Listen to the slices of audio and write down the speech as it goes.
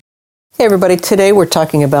Hey everybody, today we're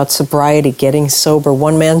talking about sobriety, getting sober,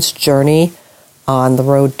 one man's journey on the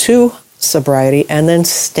road to sobriety and then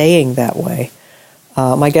staying that way.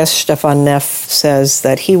 My guest Stefan Neff says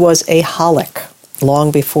that he was a holic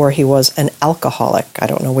long before he was an alcoholic. I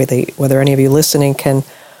don't know whether any of you listening can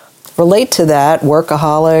relate to that.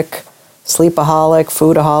 Workaholic, sleepaholic,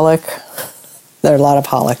 foodaholic. There are a lot of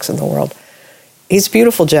holics in the world. He's a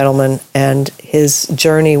beautiful gentleman, and his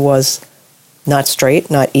journey was not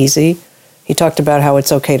straight, not easy. He talked about how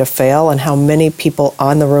it's okay to fail and how many people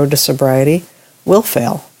on the road to sobriety will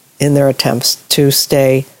fail in their attempts to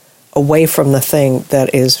stay away from the thing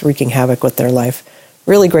that is wreaking havoc with their life.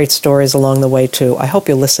 Really great stories along the way, too. I hope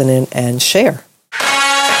you'll listen in and share.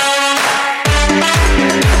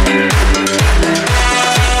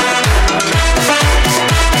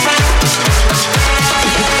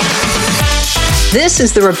 This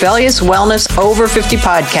is the Rebellious Wellness Over 50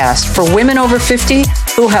 podcast for women over 50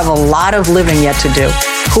 who have a lot of living yet to do,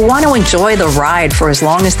 who want to enjoy the ride for as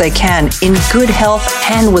long as they can in good health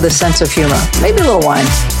and with a sense of humor, maybe a little wine.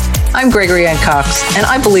 I'm Gregory Ann Cox, and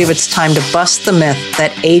I believe it's time to bust the myth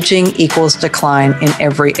that aging equals decline in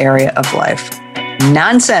every area of life.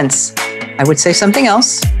 Nonsense. I would say something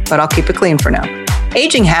else, but I'll keep it clean for now.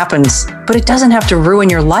 Aging happens, but it doesn't have to ruin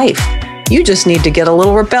your life. You just need to get a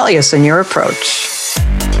little rebellious in your approach.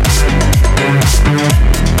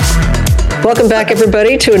 Welcome back,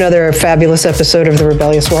 everybody, to another fabulous episode of the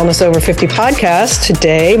Rebellious Wellness Over 50 podcast.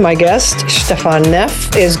 Today, my guest, Stefan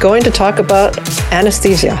Neff, is going to talk about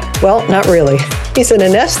anesthesia. Well, not really. He's an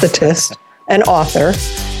anesthetist, an author,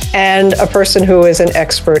 and a person who is an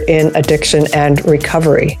expert in addiction and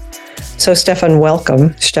recovery. So, Stefan,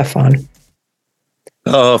 welcome. Stefan.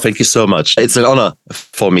 Oh, thank you so much. It's an honor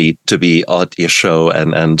for me to be on your show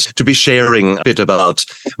and to be sharing a bit about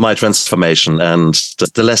my transformation and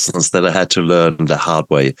the lessons that I had to learn the hard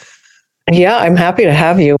way. Yeah, I'm happy to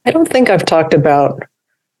have you. I don't think I've talked about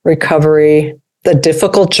recovery, the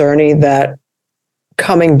difficult journey that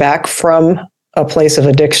coming back from a place of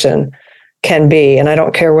addiction can be. And I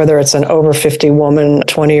don't care whether it's an over 50 woman,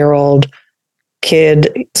 20-year-old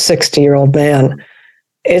kid, 60-year-old man.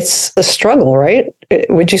 It's a struggle, right?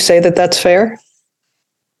 Would you say that that's fair?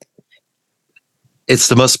 It's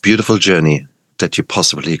the most beautiful journey that you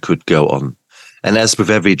possibly could go on. And as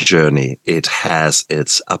with every journey, it has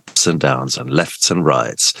its ups and downs and lefts and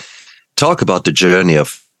rights. Talk about the journey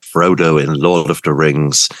of Frodo in Lord of the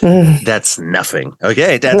Rings. That's nothing.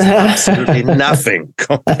 Okay, that's absolutely nothing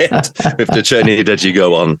compared with the journey that you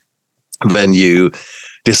go on when you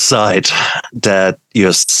decide that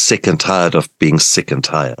you're sick and tired of being sick and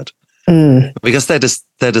tired. Because that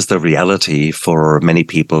is the reality for many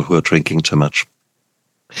people who are drinking too much.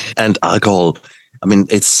 And alcohol, I mean,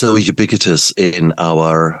 it's so ubiquitous in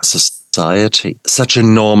our society, such a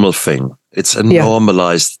normal thing. It's a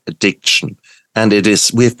normalized addiction. And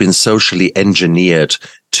we've been socially engineered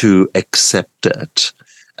to accept it.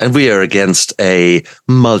 And we are against a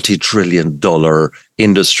multi-trillion-dollar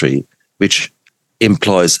industry, which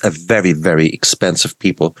employs a very, very expensive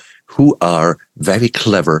people who are very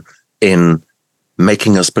clever in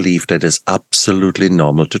making us believe that it's absolutely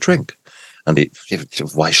normal to drink. And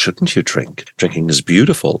why shouldn't you drink? Drinking is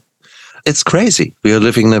beautiful. It's crazy. We are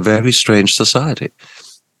living in a very strange society.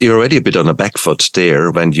 You're already a bit on a back foot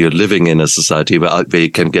there when you're living in a society where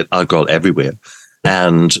you can get alcohol everywhere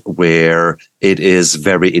and where it is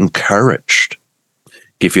very encouraged.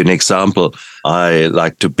 Give you an example. I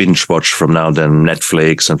like to binge watch from now and then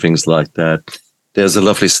Netflix and things like that. There's a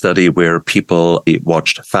lovely study where people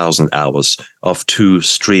watched 1,000 hours of 2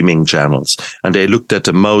 streaming channels, and they looked at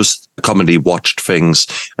the most commonly watched things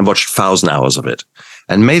and watched 1,000 hours of it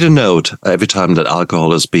and made a note every time that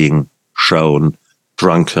alcohol is being shown,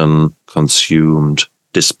 drunken, consumed,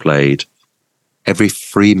 displayed, every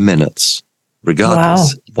 3 minutes,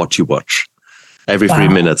 regardless what you watch. Every 3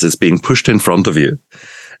 minutes it's being pushed in front of you.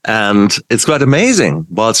 And it's quite amazing.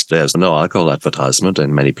 Whilst there's no alcohol advertisement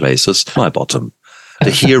in many places, my bottom. The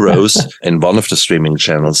heroes in one of the streaming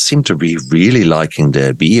channels seem to be really liking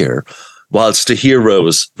their beer, whilst the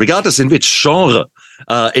heroes, regardless in which genre,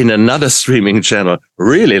 in another streaming channel,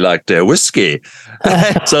 really like their whiskey.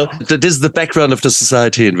 So that is the background of the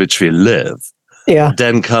society in which we live. Yeah.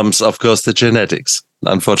 Then comes, of course, the genetics.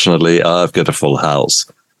 Unfortunately, I've got a full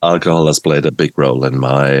house. Alcohol has played a big role in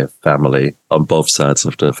my family, on both sides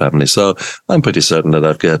of the family. So I'm pretty certain that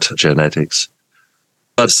I've got genetics.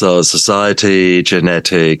 So society,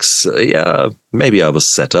 genetics, maybe I was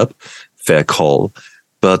set up, fair call.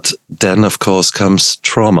 But then, of course, comes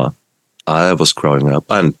trauma. I was growing up,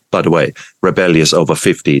 and by the way, rebellious over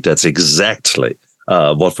 50, that's exactly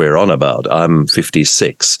what we're on about. I'm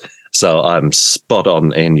 56. So I'm spot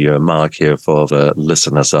on in your mark here for the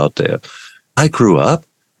listeners out there. I grew up,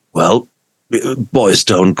 well, boys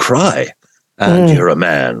don't cry, and you're a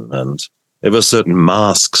man. And there were certain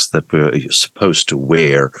masks that you're supposed to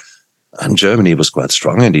wear. And Germany was quite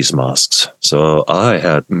strong in these masks. So I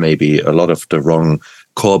had maybe a lot of the wrong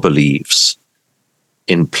core beliefs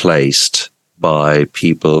in placed by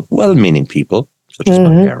people, well-meaning people, such as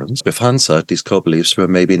my parents. With hindsight, these core beliefs were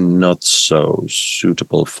maybe not so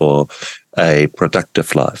suitable for a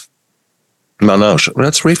productive life. No,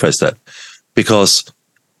 let's rephrase that. Because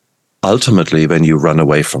ultimately, when you run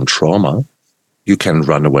away from trauma, you can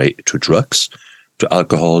run away to drugs, to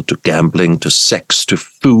alcohol, to gambling, to sex, to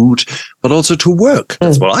food, but also to work.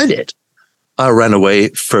 That's what I did. I ran away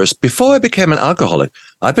first. Before I became an alcoholic,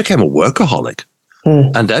 I became a workaholic.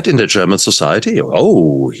 And that in the German society,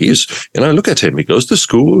 look at him. He goes to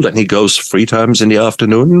school, then he goes 3 times in the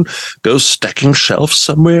afternoon, goes stacking shelves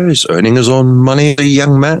somewhere. He's earning his own money. A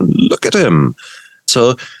young man, look at him.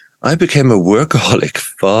 So I became a workaholic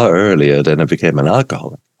far earlier than I became an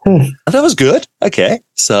alcoholic. And that was good. Okay.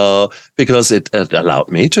 So, because it allowed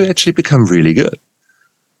me to actually become really good.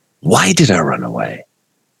 Why did I run away?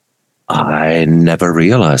 I never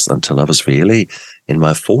realized until I was really in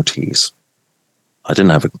my 40s. I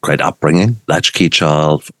didn't have a great upbringing, latchkey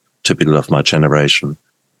child, typical of my generation.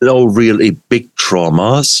 No really big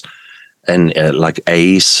traumas, and like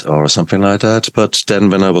ACE or something like that. But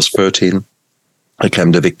then when I was 13, I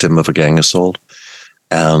became the victim of a gang assault.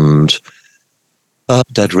 And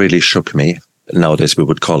that really shook me. Nowadays we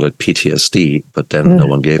would call it PTSD, but then no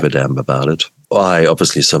one gave a damn about it. I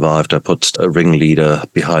obviously survived. I put a ringleader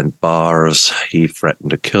behind bars. He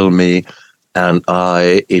threatened to kill me. And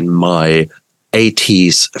I, in my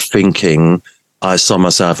 80s thinking, I saw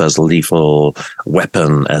myself as a lethal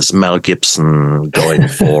weapon, as Mel Gibson going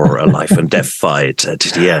for a life and death fight at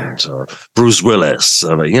the end, or Bruce Willis,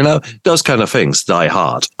 those kind of things, Die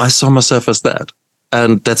Hard. I saw myself as that.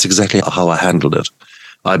 And that's exactly how I handled it.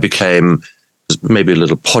 I became maybe a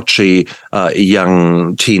little potchy,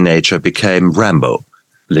 young teenager, became Rambo,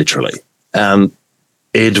 literally. And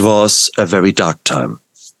it was a very dark time.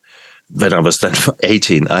 When I was then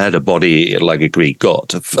 18, I had a body like a Greek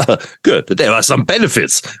god. Good. There are some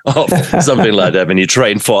benefits of something like that when you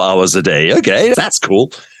train 4 hours a day. Okay, that's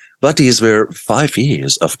cool. But these were 5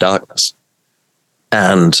 years of darkness.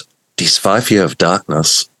 And these 5 years of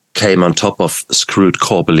darkness came on top of screwed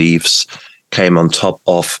core beliefs, came on top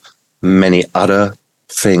of many other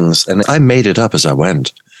things. And I made it up as I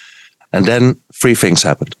went. And then 3 things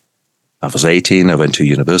happened. I was 18, I went to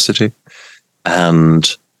university,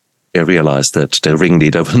 and I realized that the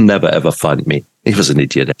ringleader will never, ever find me. He was an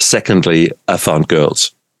idiot. Secondly, I found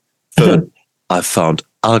girls. Third, I found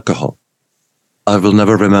alcohol. I will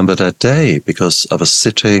never remember that day because I was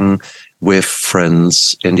sitting with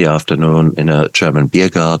friends in the afternoon in a German beer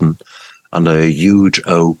garden under a huge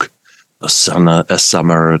oak. A summer,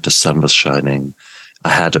 the sun was shining. I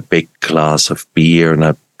had a big glass of beer and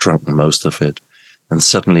I drank most of it. And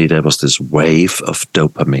suddenly there was this wave of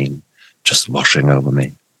dopamine just washing over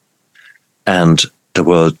me. And the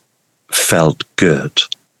world felt good.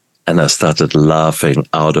 And I started laughing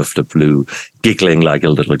out of the blue, giggling like a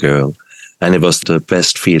little girl. And it was the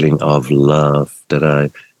best feeling of love that I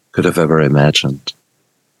could have ever imagined.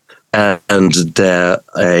 And there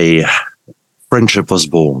a friendship was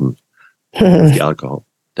born with the alcohol.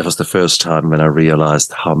 That was the first time when I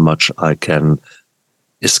realized how much I can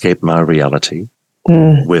escape my reality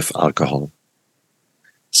with alcohol.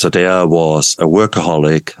 So there was a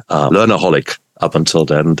workaholic, learnaholic up until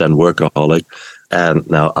then workaholic, and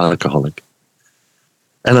now alcoholic.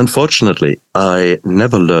 And unfortunately, I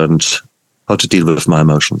never learned how to deal with my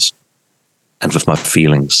emotions and with my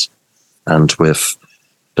feelings and with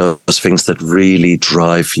those things that really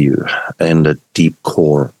drive you in the deep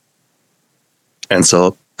core. And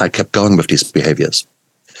so I kept going with these behaviors.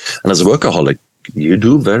 And as a workaholic, you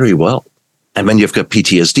do very well. And when you've got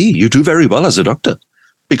PTSD, you do very well as a doctor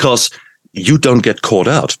because you don't get caught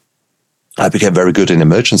out. I became very good in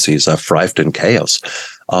emergencies. I thrived in chaos.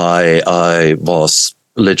 I was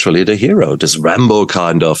literally the hero. This Rambo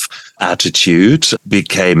kind of attitude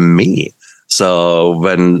became me. So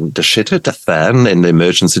when the shit hit the fan in the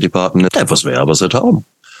emergency department, that was where I was at home.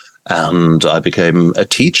 And I became a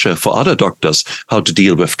teacher for other doctors, how to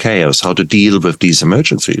deal with chaos, how to deal with these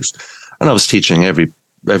emergencies. And I was teaching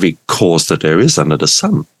every course that there is under the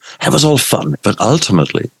sun. It was all fun. But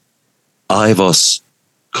ultimately, I was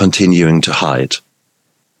continuing to hide.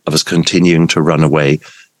 I was continuing to run away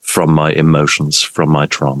from my emotions, from my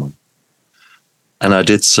trauma. And I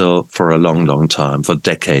did so for a long, long time, for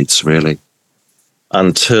decades, really.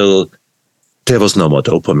 until there was no more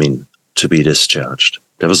dopamine to be discharged.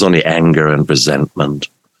 There was only anger and resentment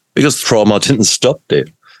because trauma didn't stop there.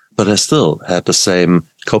 But I still had the same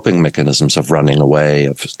coping mechanisms of running away,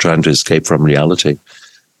 of trying to escape from reality,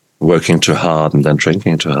 working too hard and then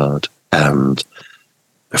drinking too hard. And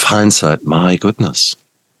with hindsight, my goodness.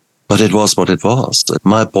 But it was what it was.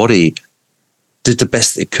 My body did the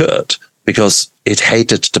best it could because it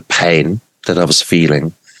hated the pain that I was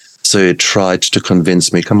feeling. So it tried to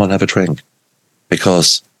convince me, come on, have a drink.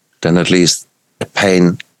 Because then at least the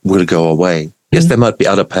pain will go away. Yes, there might be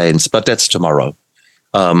other pains, but that's tomorrow.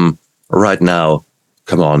 Right now,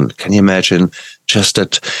 come on, can you imagine just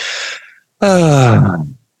that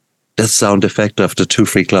sound effect after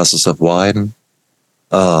 2-3 glasses of wine?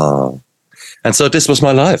 And so this was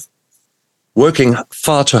my life. Working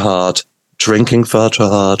far too hard, drinking far too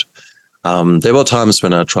hard. There were times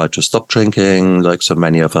when I tried to stop drinking, like so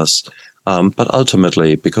many of us. But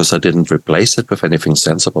ultimately, because I didn't replace it with anything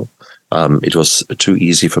sensible, it was too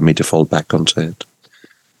easy for me to fall back onto it.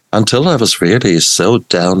 Until I was really so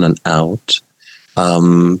down and out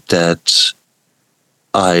that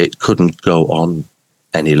I couldn't go on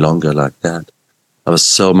any longer like that. I was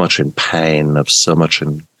so much in pain. I was so much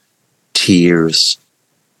in tears.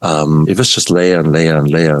 It was just layer and layer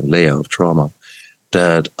and layer and layer of trauma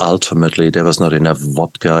that ultimately there was not enough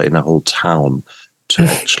vodka in a whole town to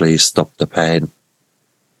actually stop the pain.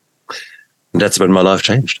 And that's when my life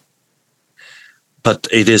changed. But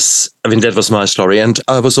that was my story. And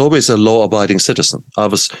I was always a law-abiding citizen. I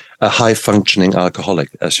was a high-functioning alcoholic,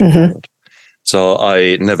 as you call it. So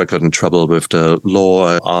I never got in trouble with the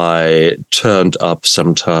law. I turned up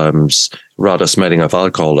sometimes rather smelling of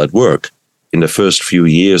alcohol at work. In the first few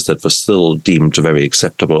years, that was still deemed very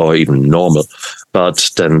acceptable or even normal.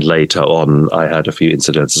 But then later on, I had a few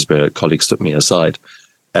incidences where colleagues took me aside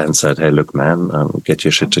and said, hey, look, man, get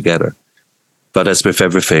your shit together. But as with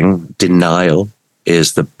everything, denial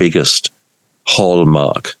is the biggest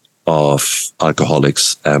hallmark of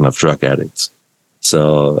alcoholics and of drug addicts.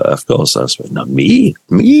 So, of course, I was, no, me?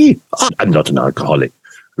 I'm not an alcoholic.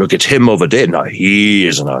 Look at him over there. No, he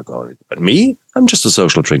is an alcoholic. But me? I'm just a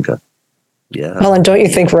social drinker. Yeah. Well, and don't you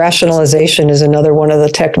think rationalization is another one of the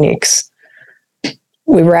techniques?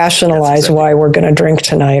 We rationalize why we're going to drink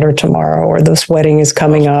tonight or tomorrow, or this wedding is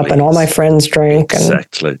coming up and all my friends drink.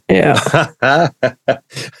 Exactly. Yeah.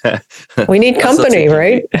 We need company,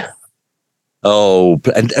 right? Oh,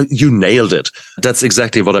 and you nailed it. That's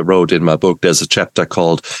exactly what I wrote in my book. There's a chapter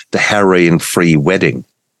called The Heroin-Free Wedding.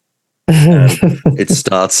 It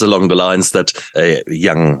starts along the lines that a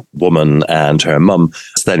young woman and her mum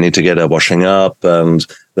standing together washing up, and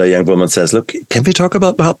the young woman says, look, can we talk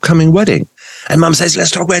about the upcoming wedding? And mum says,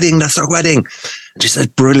 let's talk wedding. And she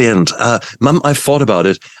said, brilliant. Mum, I've thought about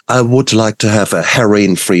it. I would like to have a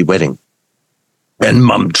heroin-free wedding. And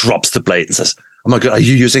mum drops the plate and says, oh my God, are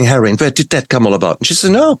you using heroin? Where did that come all about? And she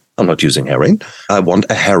said, no, I'm not using heroin. I want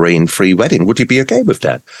a heroin-free wedding. Would you be okay with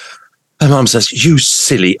that? And mum says, you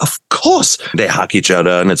silly, of course. They hug each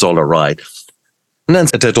other and it's all right. And then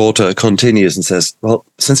their daughter continues and says, well,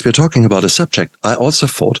 since we're talking about a subject, I also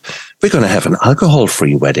thought we're going to have an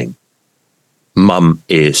alcohol-free wedding. Mum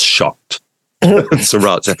is shocked. So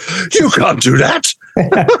Rod said, you can't do that.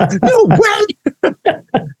 No way.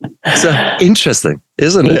 So interesting,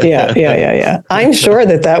 isn't it? Yeah. I'm sure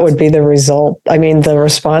that would be the result. I mean, the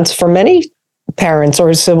response for many parents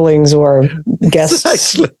or siblings or guests.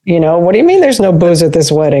 Exactly. What do you mean there's no booze at this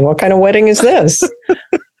wedding? What kind of wedding is this?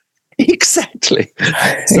 Exactly.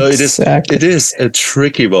 So it is a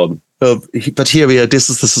tricky one. But here we are. This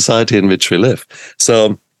is the society in which we live.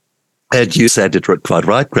 So, and you said it quite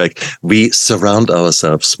right, Greg. We surround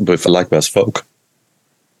ourselves with likewise folk.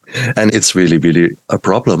 And it's really, really a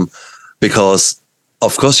problem because,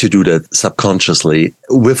 of course, you do that subconsciously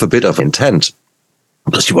with a bit of intent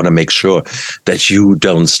because you want to make sure that you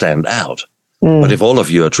don't stand out. But if all of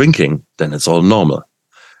you are drinking, then it's all normal.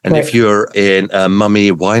 And if you're in a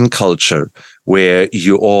mummy wine culture where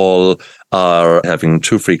you all are having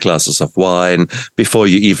 2-3 glasses of wine before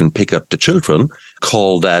you even pick up the children,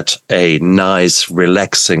 call that a nice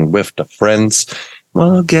relaxing with the friends.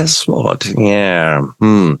 Well, guess what? Yeah.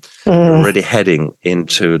 You're already heading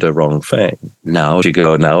into the wrong thing. Now, if you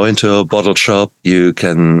go now into a bottle shop, you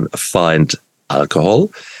can find alcohol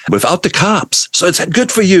without the carbs. So it's good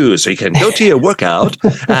for you. So you can go to your workout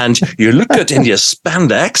and you look good in your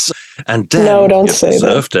spandex and then don't say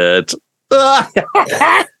that.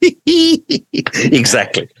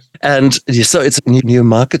 Exactly. And so it's new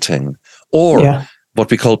marketing or what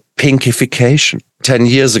we call pinkification. 10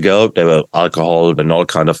 years ago, there were alcohol and all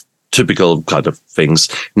kind of typical kind of things.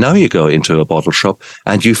 Now you go into a bottle shop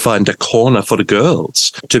and you find a corner for the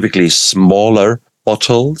girls, typically smaller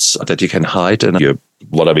bottles that you can hide in your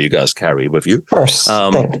whatever you guys carry with you. Purse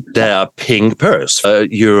they are pink purse.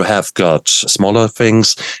 You have got smaller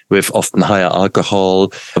things with often higher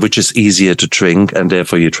alcohol, which is easier to drink, and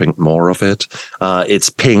therefore you drink more of it. It's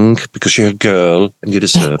pink because you're a girl and you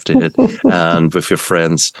deserved it, and with your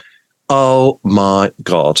friends. Oh my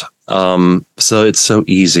God. So it's so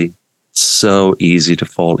easy to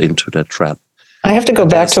fall into that trap. I have to go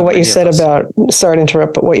back to what you said about, sorry to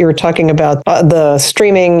interrupt, but what you were talking about, the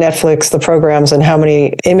streaming, Netflix, the programs, and how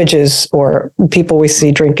many images or people we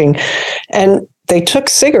see drinking. And they took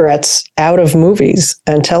cigarettes out of movies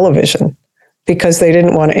and television because they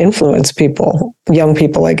didn't want to influence people, young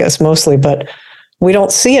people, I guess, mostly. But we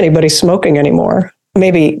don't see anybody smoking anymore.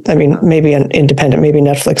 Maybe an independent, maybe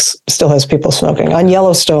Netflix still has people smoking. On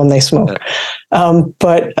Yellowstone, they smoke.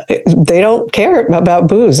 But they don't care about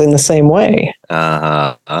booze in the same way.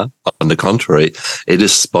 On the contrary, it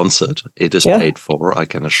is sponsored. It is paid for. I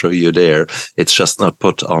can assure you there. It's just not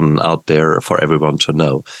put on out there for everyone to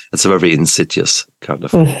know. It's a very insidious kind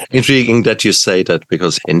of intriguing that you say that,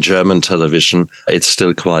 because in German television, it's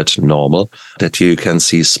still quite normal that you can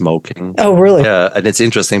see smoking. Oh, really? Yeah. And it's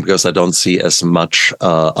interesting because I don't see as much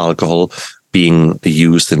alcohol being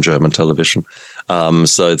used in German television.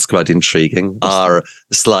 So it's quite intriguing. Are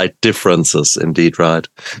slight differences indeed, right?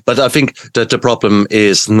 But I think that the problem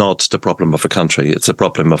is not the problem of a country. It's a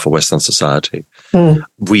problem of a Western society.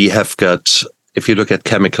 We have got, if you look at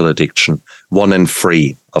chemical addiction, 1 in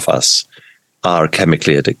 3 of us are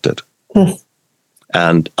chemically addicted.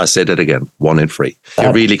 And I say that again, 1 in 3.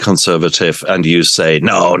 You're really conservative and you say,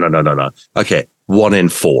 no. Okay, 1 in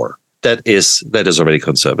 4. That is already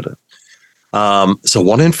conservative. So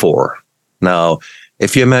 1 in 4. Now,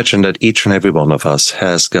 if you imagine that each and every one of us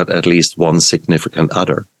has got at least one significant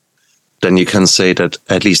other, then you can say that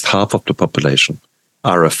at least half of the population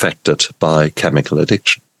are affected by chemical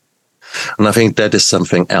addiction. And I think that is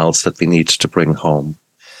something else that we need to bring home.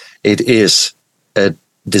 It is a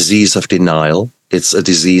disease of denial. It's a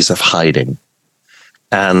disease of hiding.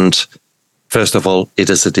 And first of all, it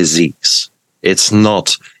is a disease. It's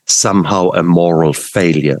not somehow a moral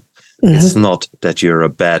failure. It's not that you're a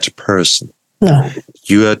bad person. No.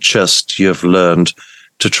 You've learned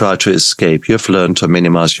to try to escape. You've learned to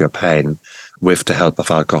minimize your pain with the help of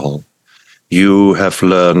alcohol. You have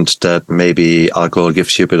learned that maybe alcohol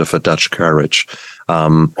gives you a bit of a Dutch courage.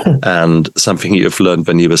 And something you've learned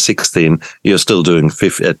when you were 16, you're still doing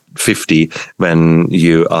at 50 when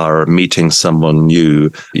you are meeting someone new.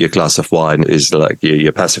 Your glass of wine is like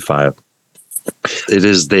your pacifier. It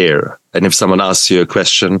is there. And if someone asks you a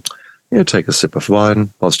question, you take a sip of wine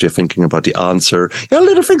whilst you're thinking about the answer.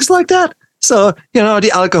 Little things like that. So,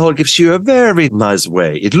 the alcohol gives you a very nice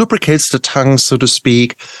way. It lubricates the tongue, so to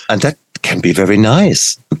speak. And that can be very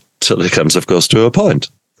nice until it comes, of course, to a point.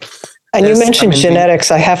 And you mentioned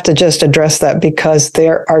genetics. I have to just address that because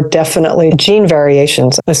there are definitely gene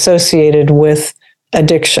variations associated with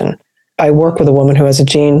addiction. I work with a woman who has a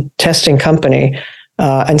gene testing company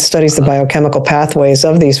and studies the biochemical pathways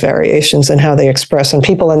of these variations and how they express in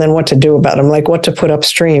people, and then what to do about them, like what to put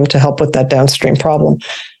upstream to help with that downstream problem.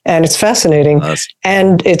 And it's fascinating.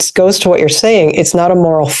 And it goes to what you're saying. It's not a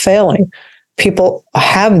moral failing. People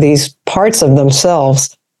have these parts of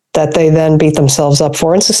themselves that they then beat themselves up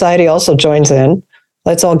for. And society also joins in.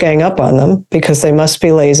 Let's all gang up on them because they must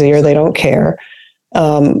be lazy or they don't care.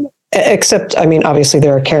 Except, obviously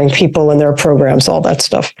there are caring people and there are programs, all that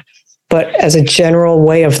stuff. But as a general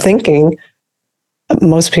way of thinking,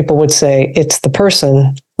 most people would say it's the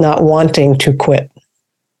person not wanting to quit.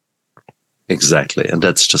 Exactly. And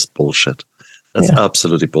that's just bullshit. That's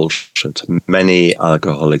absolutely bullshit. Many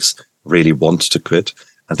alcoholics really want to quit,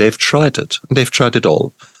 and they've tried it. And they've tried it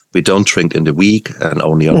all. We don't drink in the week and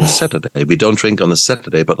only on a Saturday. We don't drink on a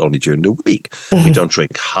Saturday, but only during the week. We don't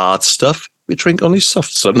drink hard stuff. We drink only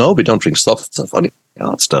soft stuff. No, we don't drink soft stuff, only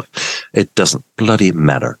hard stuff. It doesn't bloody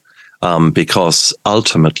matter. Because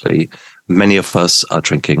ultimately, many of us are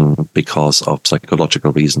drinking because of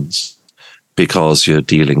psychological reasons, because you're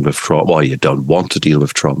dealing with trauma, or you don't want to deal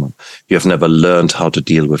with trauma. You have never learned how to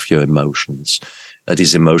deal with your emotions.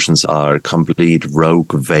 These emotions are complete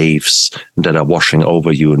rogue waves that are washing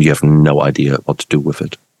over you, and you have no idea what to do with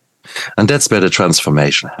it. And that's where the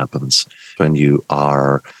transformation happens, when you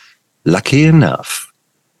are lucky enough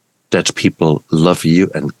that people love you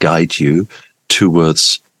and guide you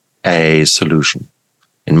towards a solution.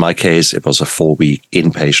 In my case, it was a 4-week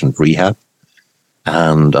inpatient rehab.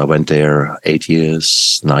 And I went there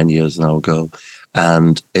 9 years now ago.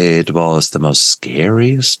 And it was the most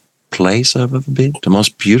scariest place I've ever been, the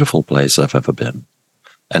most beautiful place I've ever been,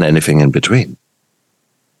 and anything in between.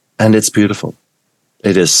 And it's beautiful.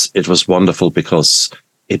 It was wonderful because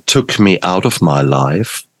it took me out of my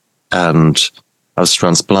life, and I was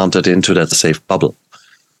transplanted into that safe bubble.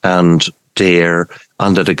 And there,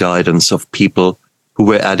 under the guidance of people who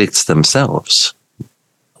were addicts themselves,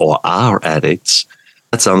 or are addicts.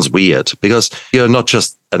 That sounds weird, because you're not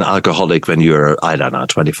just an alcoholic when you're,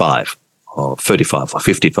 25 or 35 or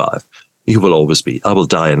 55. You will always be. I will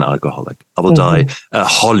die an alcoholic. I will die a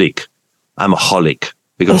holic. I'm a holic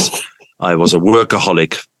because I was a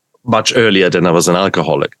workaholic much earlier than I was an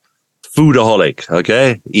alcoholic. Foodaholic,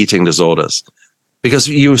 okay? Eating disorders. Because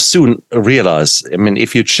you soon realize,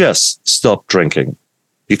 if you just stop drinking,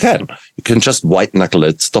 you can just white knuckle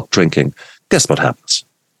it, stop drinking. Guess what happens?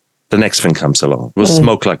 The next thing comes along. We'll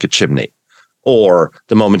smoke like a chimney. Or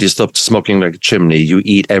the moment you stop smoking like a chimney, you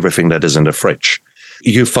eat everything that is in the fridge.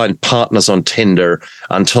 You find partners on Tinder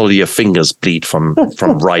until your fingers bleed from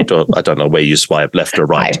right, or I don't know where you swipe, left or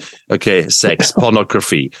right. Okay, sex,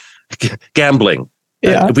 pornography, gambling.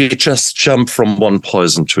 Yeah. We just jump from one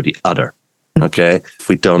poison to the other. Okay, if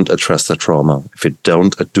we don't address the trauma, if we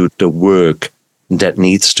don't do the work that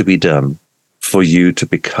needs to be done for you to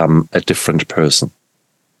become a different person.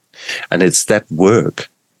 And it's that work,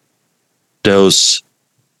 those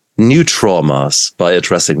new traumas, by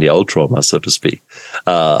addressing the old trauma, so to speak,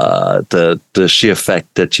 the sheer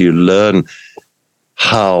fact that you learn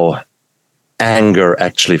how anger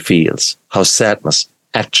actually feels, how sadness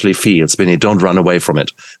actually feels when you don't run away from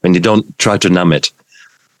it, when you don't try to numb it,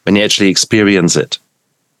 when you actually experience it,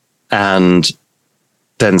 and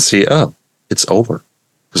then see, oh, it's over.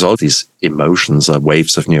 Because all these emotions are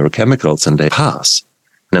waves of neurochemicals and they pass.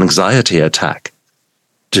 An anxiety attack,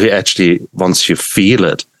 do you actually, once you feel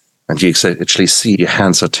it and you actually see your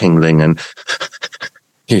hands are tingling and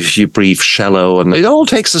you breathe shallow, and it all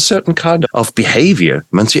takes a certain kind of behavior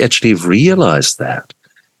once you actually realize that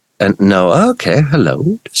and know, okay, hello,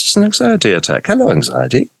 this is an anxiety attack. Hello,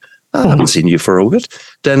 anxiety. I haven't seen you for a bit.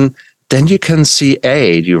 Then you can see,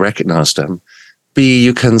 A, you recognize them. B,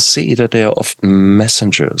 you can see that they are often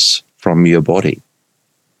messengers from your body.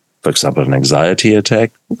 For example, an anxiety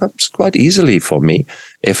attack comes quite easily for me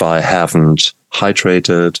if I haven't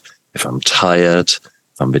hydrated, if I'm tired,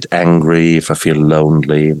 if I'm a bit angry, if I feel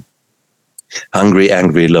lonely. Hungry,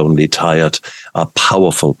 angry, lonely, tired are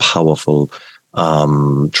powerful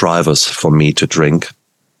drivers for me to drink.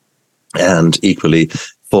 And equally,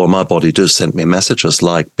 for my body to send me messages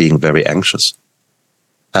like being very anxious.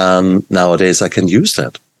 And nowadays I can use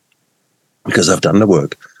that because I've done the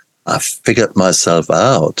work. I've figured myself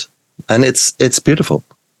out, and it's beautiful.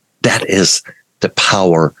 That is the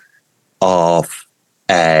power of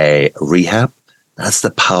a rehab. That's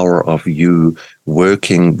the power of you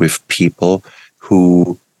working with people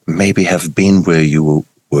who maybe have been where you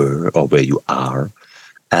were or where you are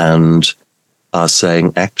and are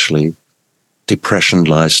saying, actually, depression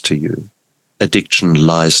lies to you. Addiction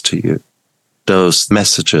lies to you. Those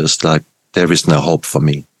messages like, there is no hope for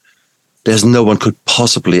me. There's no one could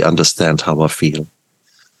possibly understand how I feel.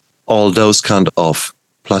 All those kind of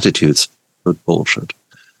platitudes were bullshit.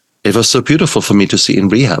 It was so beautiful for me to see in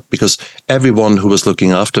rehab because everyone who was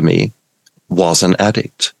looking after me was an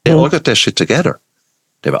addict. They all got their shit together.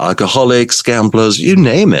 They were alcoholics, gamblers, you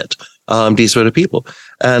name it. These were the people.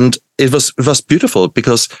 And it was beautiful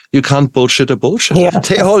because you can't bullshit a bullshit. Yeah.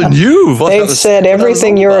 They all knew what They said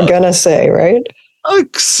everything you were going to say, right?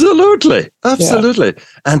 Absolutely. Yeah.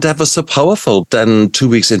 And that was so powerful. Then 2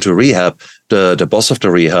 weeks into rehab, the boss of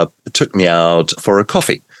the rehab took me out for a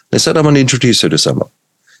coffee. They said, I want to introduce you to someone.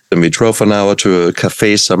 And we drove an hour to a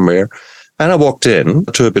cafe somewhere. And I walked in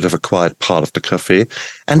to a bit of a quiet part of the cafe.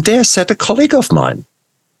 And there sat a colleague of mine.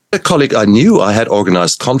 A colleague I knew. I had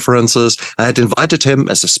organized conferences. I had invited him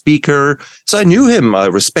as a speaker. So I knew him. I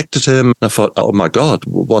respected him. I thought, oh my God,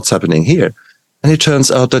 what's happening here? And it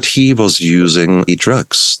turns out that he was using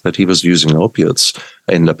drugs, that he was using opiates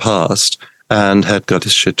in the past and had got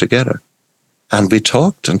his shit together. And we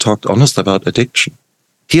talked honest about addiction.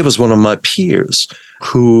 He was one of my peers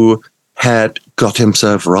who had got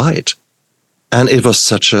himself right. And it was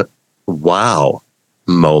such a wow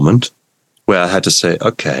moment where I had to say,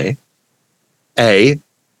 okay, A,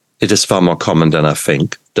 it is far more common than I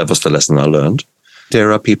think. That was the lesson I learned.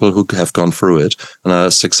 There are people who have gone through it and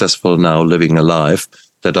are successful now living a life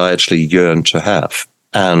that I actually yearn to have.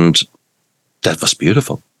 And that was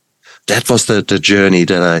beautiful. That was the journey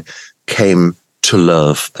that I came to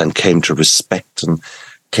love and came to respect and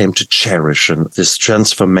came to cherish. And this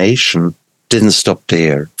transformation didn't stop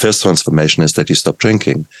there. First transformation is that you stop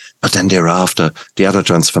drinking. But then thereafter, the other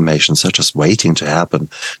transformations are just waiting to happen,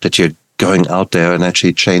 that you're going out there and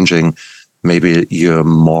actually changing maybe your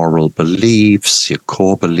moral beliefs, your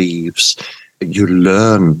core beliefs. You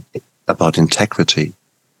learn about integrity.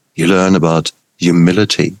 You learn about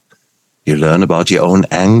humility. You learn about your own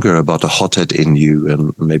anger, about the hothead in you,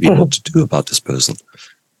 and maybe what to do about this person,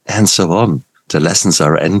 and so on. The lessons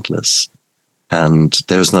are endless. And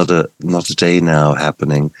there's not a day now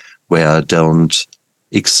happening where I don't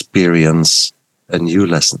experience a new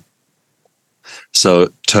lesson.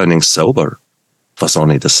 So turning sober was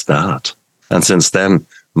only the start. And since then,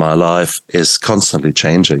 my life is constantly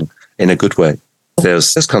changing in a good way.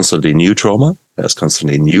 There's constantly new trauma. There's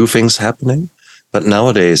constantly new things happening. But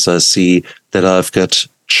nowadays, I see that I've got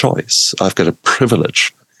choice. I've got a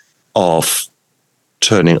privilege of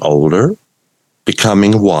turning older,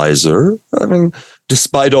 becoming wiser. I mean,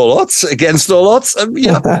 despite all odds, against all odds,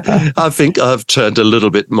 I think I've turned a little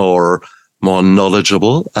bit more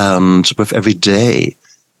knowledgeable. And with every day,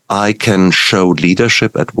 I can show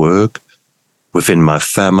leadership at work, within my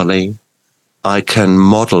family. I can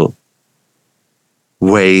model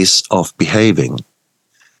ways of behaving.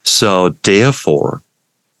 So therefore,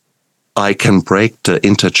 I can break the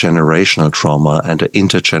intergenerational trauma and the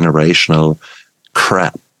intergenerational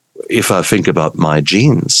crap. If I think about my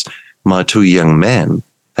genes, my two young men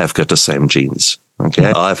have got the same genes. Okay,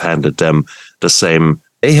 I've handed them the same.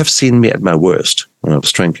 They have seen me at my worst when I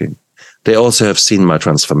was drinking. They also have seen my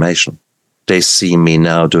transformation. They see me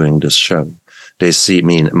now doing this show. They see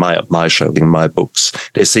me in my show, in my books.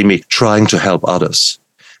 They see me trying to help others.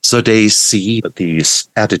 So they see these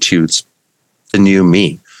attitudes, the new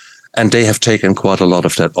me, and they have taken quite a lot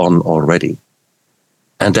of that on already.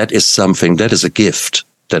 And that is something, that is a gift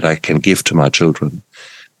that I can give to my children,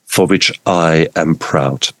 for which I am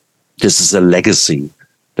proud. This is a legacy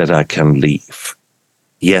that I can leave.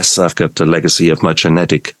 Yes, I've got the legacy of my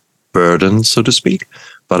genetic burden, so to speak,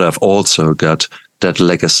 but I've also got that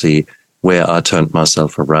legacy where I turned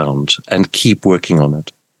myself around and keep working on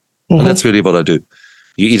it. Mm-hmm. And that's really what I do.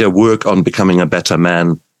 You either work on becoming a better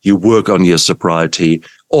man, you work on your sobriety,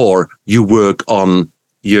 or you work on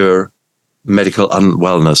your medical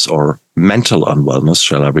unwellness or mental unwellness,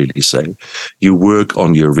 shall I really say. You work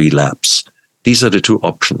on your relapse. These are the two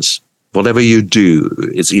options. Whatever you do,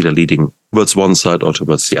 it's either leading towards one side or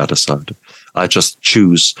towards the other side. I just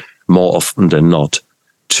choose more often than not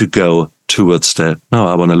to go towards the, no,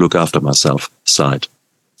 I want to look after myself side.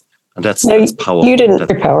 And that's powerful. You didn't.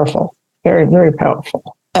 Very powerful. Very, very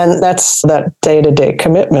powerful. And that's that day-to-day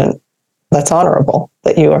commitment. That's honorable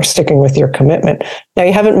that you are sticking with your commitment. Now,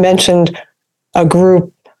 you haven't mentioned a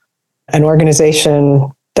group, an organization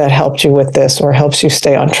that helped you with this or helps you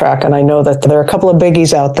stay on track. And I know that there are a couple of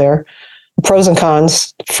biggies out there, pros and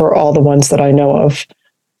cons for all the ones that I know of.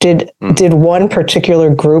 Did one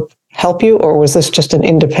particular group help you, or was this just an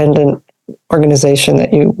independent organization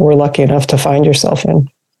that you were lucky enough to find yourself in?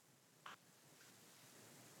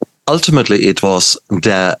 Ultimately, it was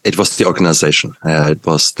the organization. It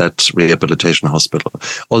was that rehabilitation hospital.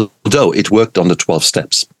 Although it worked on the 12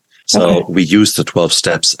 steps. So we used the 12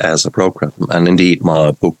 steps as a program. And indeed,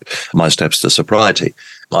 my book, My Steps to Sobriety,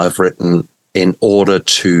 I've written in order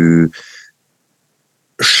to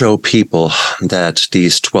show people that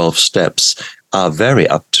these 12 steps are very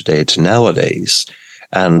up to date nowadays.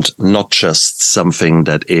 And not just something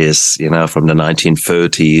that is, from the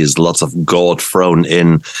 1930s, lots of God thrown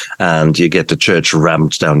in, and you get the church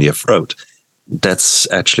rammed down your throat. That's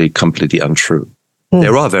actually completely untrue.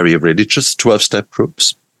 There are very religious 12-step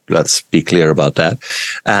groups. Let's be clear about that.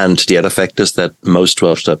 And the other fact is that most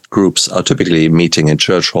 12-step groups are typically meeting in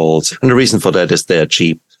church halls. And the reason for that is they're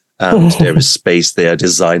cheap and there is space there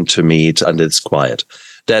designed to meet and it's quiet.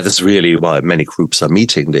 That is really why many groups are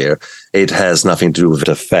meeting there. It has nothing to do with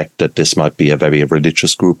the fact that this might be a very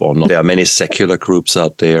religious group or not. There are many secular groups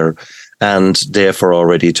out there. And therefore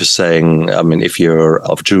already to saying, if you're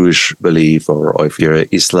of Jewish belief or if you're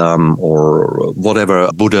Islam or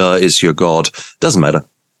whatever, Buddha is your God, doesn't matter.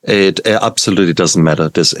 It absolutely doesn't matter.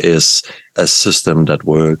 This is a system that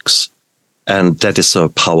works. And that is so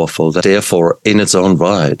powerful that therefore, in its own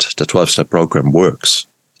right, the 12-step program works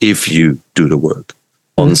if you do the work.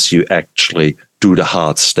 Once you actually do the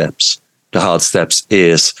hard steps. The hard steps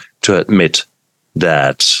is to admit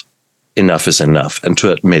that enough is enough and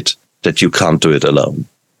to admit that you can't do it alone.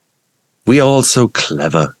 We are all so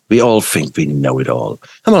clever. We all think we know it all.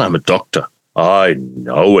 I'm a doctor. I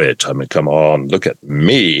know it. Come on, look at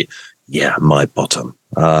me. Yeah, my bottom.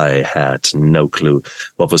 I had no clue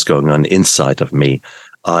what was going on inside of me.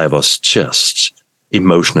 I was just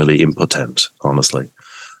emotionally impotent, honestly.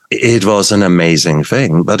 It was an amazing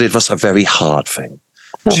thing, but it was a very hard thing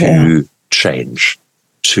to change,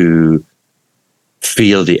 to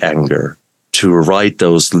feel the anger, to write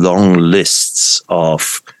those long lists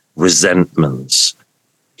of resentments.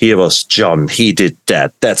 Here was John, he did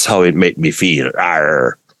that. That's how it made me feel.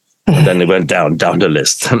 Arr. And then it went down the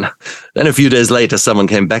list. And then a few days later, someone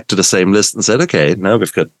came back to the same list and said, okay, now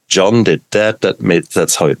we've got John did that.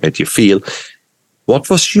 That's how it made you feel. What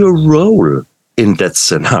was your role in that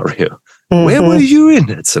scenario? Mm-hmm. Where were you in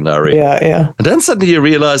that scenario? Yeah. And then suddenly you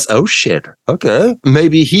realize, oh shit, okay,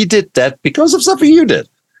 maybe he did that because of something you did.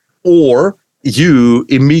 Or you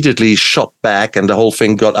immediately shot back and the whole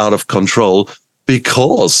thing got out of control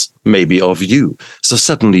because maybe of you. So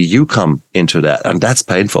suddenly you come into that, and that's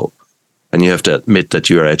painful. And you have to admit that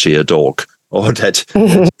you're actually a dog, or that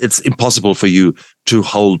it's impossible for you to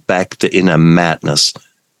hold back the inner madness,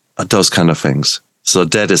 those kind of things. So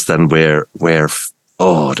that is then where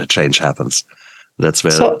the change happens. That's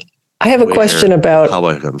where. So I have a question about how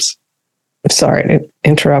it comes. Sorry to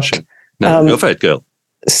interrupt. No, go for it, girl.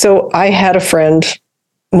 So I had a friend,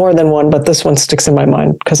 more than one, but this one sticks in my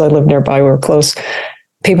mind because I live nearby. We were close.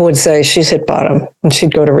 People would say she's hit bottom, and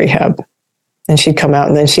she'd go to rehab, and she'd come out,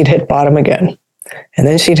 and then she'd hit bottom again, and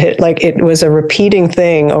then she'd hit, like, it was a repeating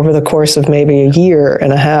thing over the course of maybe a year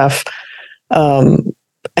and a half. And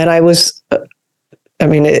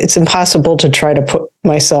it's impossible to try to put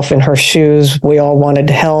myself in her shoes. We all wanted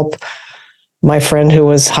to help. My friend who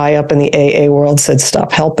was high up in the AA world said,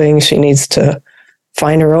 stop helping. She needs to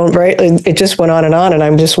find her own, right? It just went on. And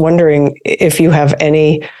I'm just wondering if you have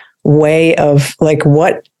any way of, like,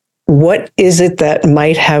 what is it that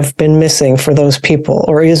might have been missing for those people,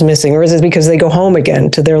 or is missing, or is it because they go home again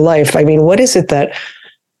to their life? I mean, what is it that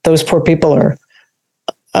those poor people are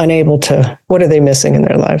unable to, what are they missing in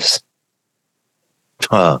their lives?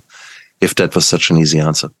 If that was such an easy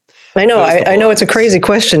answer. I know, I know it's a crazy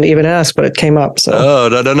question to even ask, but it came up. So. Oh,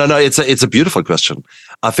 no. It's a beautiful question.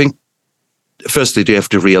 I think, firstly, you have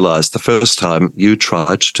to realize the first time you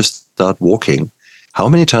tried to start walking, how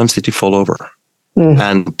many times did you fall over?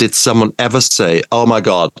 And did someone ever say, oh my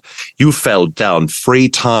God, you fell down 3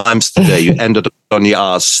 times today, you ended up on your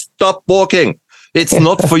ass, stop walking. It's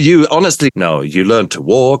not for you. Honestly, no, you learn to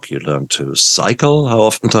walk, you learn to cycle. How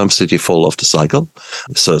often times did you fall off the cycle?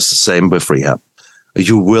 So it's the same with rehab.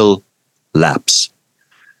 You will lapse.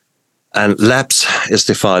 And lapse is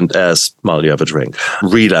defined as, well, you have a drink.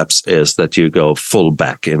 Relapse is that you go full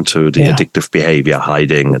back into the addictive behavior,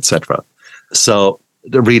 hiding, etc. So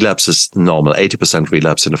the relapse is normal, 80%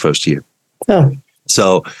 relapse in the first year. Oh.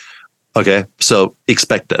 So, okay, so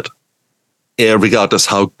expect that. Regardless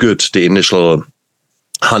how good the initial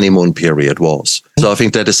honeymoon period was. So I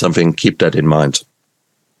think that is something, keep that in mind.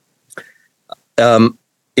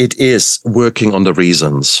 It is working on the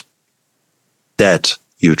reasons that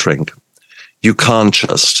you drink. You can't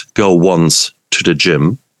just go once to the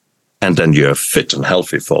gym and then you're fit and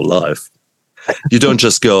healthy for life. You don't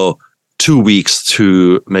just go 2 weeks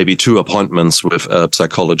to maybe 2 appointments with a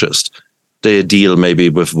psychologist. They deal maybe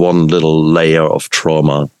with one little layer of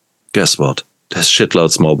trauma. Guess what? There's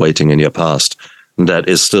shitloads more waiting in your past that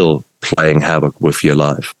is still playing havoc with your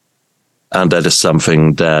life. And that is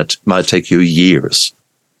something that might take you years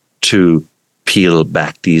to peel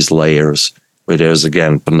back these layers, where there's,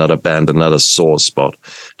 again, another band, another sore spot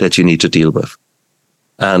that you need to deal with.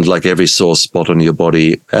 And like every sore spot on your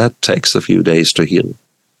body, that takes a few days to heal.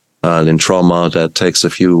 And in trauma, that takes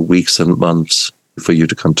a few weeks and months for you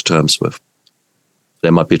to come to terms with.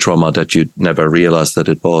 There might be trauma that you never realized that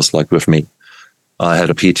it was, like with me. I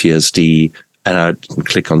had a PTSD, and I didn't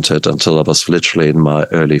click onto it until I was literally in my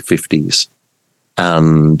early 50s.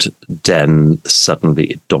 And then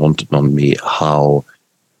suddenly it dawned on me how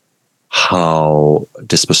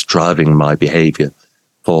this was driving my behavior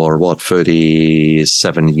for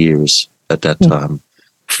 37 years at that time,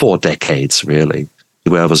 4 decades really,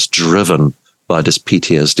 where I was driven by this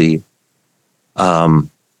PTSD.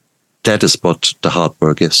 That is what the hard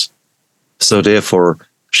work is. So therefore,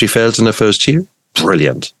 she failed in the first year.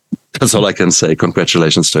 Brilliant. That's all I can say.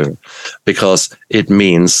 Congratulations to her, because it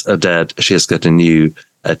means that she has got a new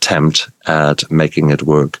attempt at making it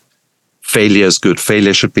work. Failure is good.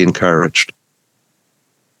 Failure should be encouraged.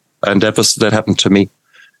 And that happened to me.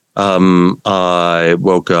 I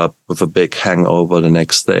woke up with a big hangover the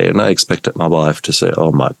next day, and I expected my wife to say,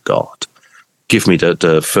 oh my God, give me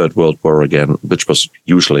the Third World War again, which was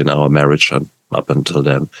usually in our marriage and up until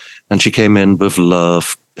then. And she came in with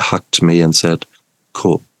love, hugged me and said,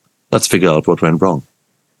 cool, let's figure out what went wrong.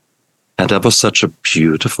 And that was such a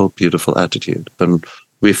beautiful, beautiful attitude. And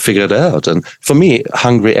we figured out. And for me,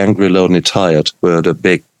 hungry, angry, lonely, tired were the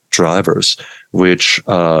big drivers, which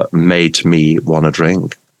made me want to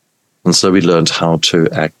drink. And so we learned how to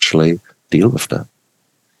actually deal with that.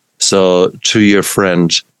 So to your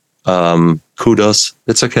friend, kudos.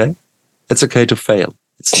 It's okay. It's okay to fail.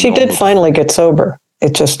 She did finally get sober.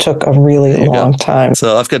 It just took a really long time.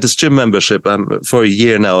 So I've got this gym membership. I'm for a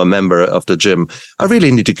year now a member of the gym. I really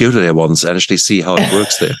need to go there once and actually see how it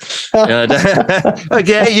works there.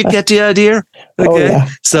 Okay, you get the idea? Okay.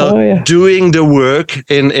 Doing the work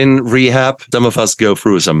in rehab, some of us go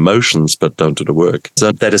through some motions, but don't do the work.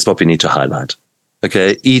 So that is what we need to highlight.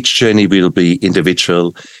 Okay, each journey will be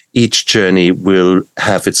individual. Each journey will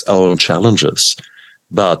have its own challenges.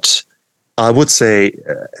 But I would say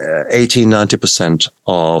 80, 90%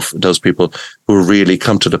 of those people who really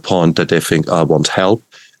come to the point that they think, I want help,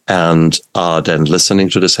 and are then listening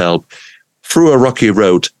to this help, through a rocky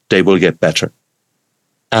road, they will get better.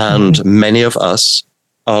 And many of us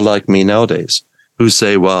are like me nowadays, who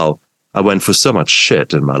say, wow, I went through so much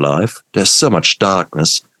shit in my life. There's so much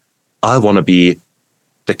darkness. I want to be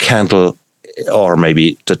the candle, or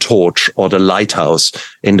maybe the torch or the lighthouse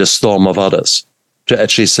in the storm of others, to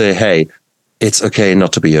actually say, hey, it's okay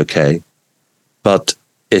not to be okay, but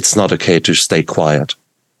it's not okay to stay quiet.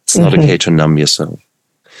 It's not okay to numb yourself.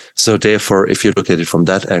 So therefore, if you look at it from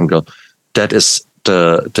that angle, that is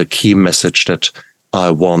the key message that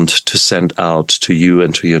I want to send out to you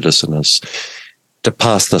and to your listeners. The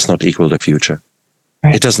past does not equal the future.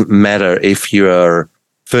 Right. It doesn't matter if you're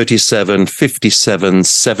 37, 57,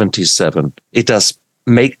 77. It does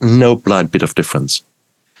make no blind bit of difference.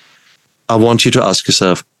 I want you to ask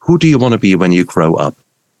yourself, who do you want to be when you grow up?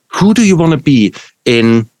 Who do you want to be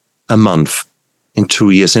in a month, in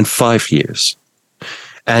 2 years, in 5 years?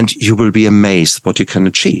 And you will be amazed what you can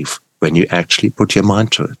achieve when you actually put your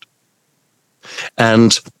mind to it.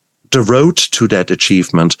 And the road to that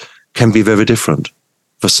achievement can be very different.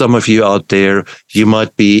 For some of you out there, you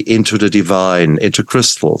might be into the divine, into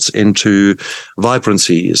crystals, into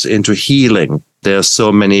vibrancies, into healing. There are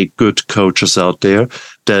so many good coaches out there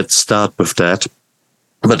that start with that,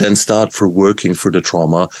 but then start through working through the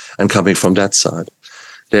trauma and coming from that side.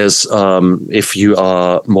 There's, if you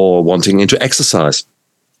are more wanting into exercise,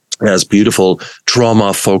 there's beautiful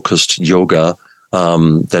trauma-focused yoga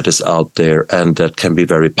that is out there, and that can be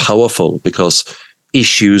very powerful because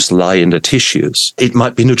issues lie in the tissues. It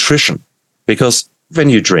might be nutrition, because when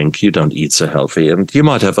you drink, you don't eat so healthy, and you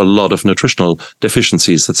might have a lot of nutritional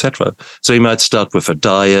deficiencies, etc. So you might start with a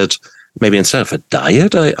diet. Maybe instead of a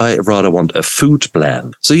diet, I rather want a food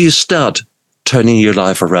plan. So you start turning your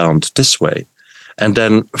life around this way. And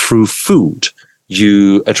then through food,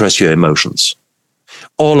 you address your emotions.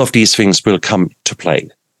 All of these things will come to play.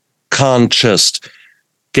 Can't just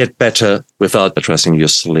get better without addressing your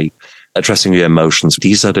sleep, addressing your emotions.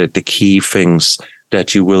 These are the key things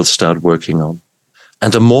that you will start working on.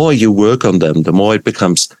 And the more you work on them, the more it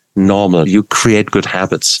becomes normal. You create good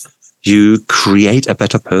habits. You create a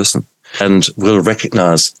better person, and will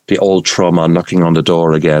recognize the old trauma knocking on the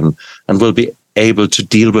door again, and will be able to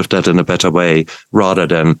deal with that in a better way, rather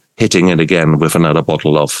than hitting it again with another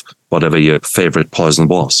bottle of whatever your favorite poison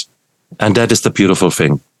was. And that is the beautiful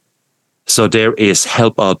thing. So there is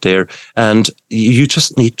help out there, and you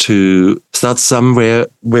just need to start somewhere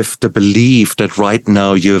with the belief that right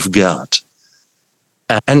now you've got.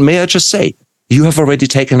 And may I just say, you have already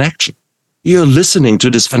taken action. You're listening to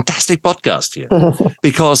this fantastic podcast here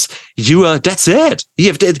because that's it.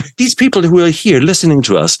 These people who are here listening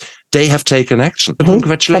to us, they have taken action.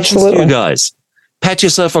 Congratulations to you guys. Pat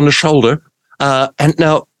yourself on the shoulder. And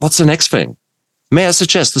now, what's the next thing? May I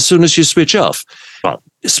suggest, as soon as you switch off,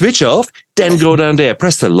 then go down there,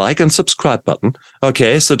 press the like and subscribe button,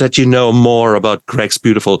 okay, so that you know more about Greg's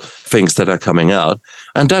beautiful things that are coming out.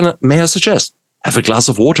 And then, may I suggest, have a glass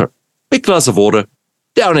of water. Big glass of water.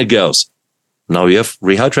 Down it goes. Now you have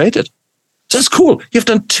rehydrated. So it's cool. You've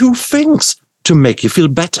done 2 things to make you feel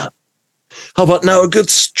better. How about now a good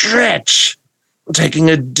stretch? Taking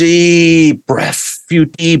a deep breath, few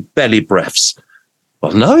deep belly breaths.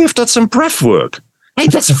 Well, now you've done some breath work. Hey,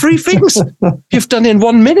 that's 3 things you've done in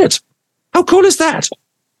 1 minute. How cool is that?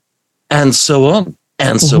 And so on,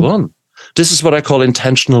 and so on. This is what I call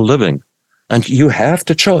intentional living. And you have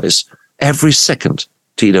the choice every second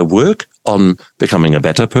to either work on becoming a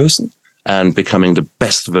better person and becoming the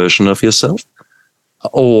best version of yourself,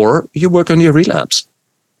 or you work on your relapse.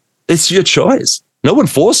 It's your choice. No one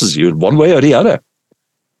forces you one way or the other.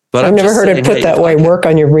 But I've never heard it put that way. Work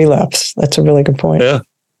on your relapse. That's a really good point. Yeah.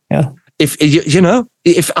 If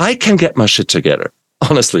if I can get my shit together,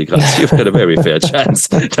 honestly, guys, you've got a very fair chance.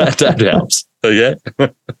 That helps. Okay.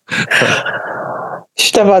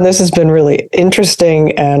 Stefan, this has been really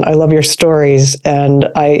interesting, and I love your stories. And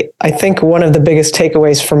I think one of the biggest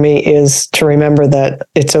takeaways for me is to remember that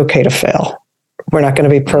it's okay to fail. We're not going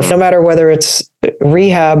to be perfect, no matter whether it's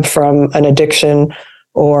rehab from an addiction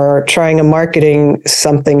or trying a marketing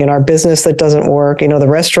something in our business that doesn't work. The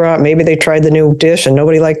restaurant, maybe they tried the new dish and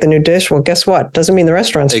nobody liked the new dish. Well, guess what? Doesn't mean the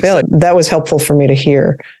restaurant's failing. That was helpful for me to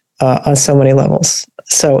hear on so many levels.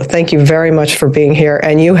 So thank you very much for being here.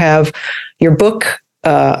 And you have your book,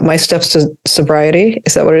 My Steps to Sobriety.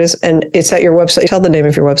 Is that what it is? And it's at your website. Tell the name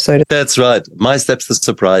of your website. That's right. My Steps to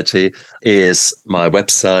Sobriety is my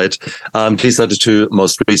website. These are the two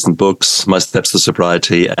most recent books, My Steps to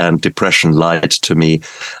Sobriety and Depression Lied to Me.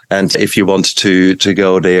 And if you want to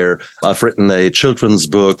go there, I've written a children's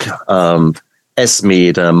book,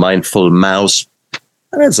 Esme, the Mindful Mouse.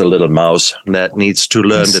 And it's a little mouse that needs to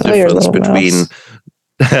learn the difference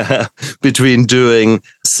between doing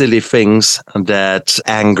silly things that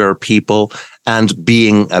anger people and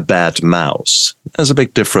being a bad mouse. There's a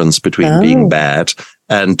big difference between being bad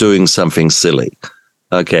and doing something silly.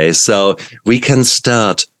 Okay, so we can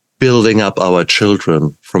start building up our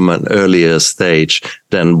children from an earlier stage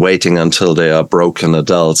than waiting until they are broken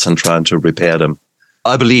adults and trying to repair them.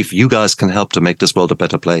 I believe you guys can help to make this world a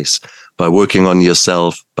better place by working on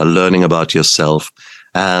yourself, by learning about yourself.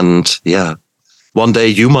 And yeah, one day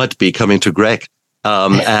you might be coming to Greg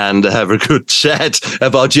and have a good chat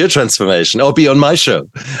about your transformation or be on my show.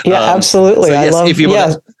 Yeah, absolutely. So yes, I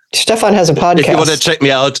love, Stefan has a podcast. If you want to check me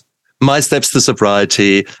out, My Steps to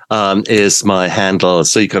Sobriety is my handle.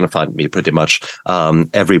 So you can find me pretty much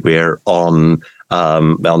everywhere on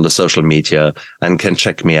the social media and can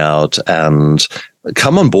check me out and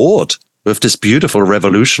come on board with this beautiful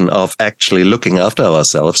revolution of actually looking after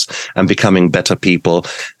ourselves and becoming better people.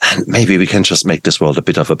 And maybe we can just make this world a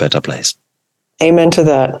bit of a better place. Amen to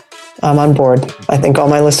that. I'm on board. I think all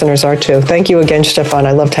my listeners are too. Thank you again, Stefan.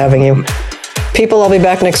 I loved having you. People, I'll be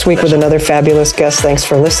back next week with another fabulous guest. Thanks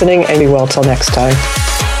for listening and be well till next time.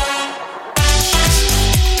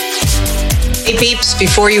 Hey peeps,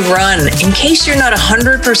 before you run, in case you're not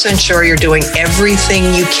 100% sure you're doing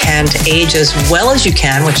everything you can to age as well as you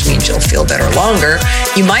can, which means you'll feel better longer,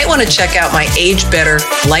 you might want to check out my Age Better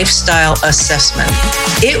Lifestyle Assessment.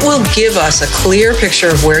 It will give us a clear picture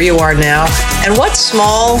of where you are now and what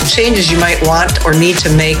small changes you might want or need to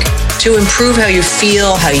make to improve how you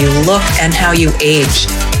feel, how you look, and how you age.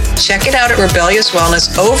 Check it out at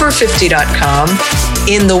rebelliouswellnessover50.com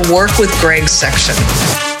in the Work with Greg section.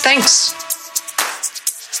 Thanks.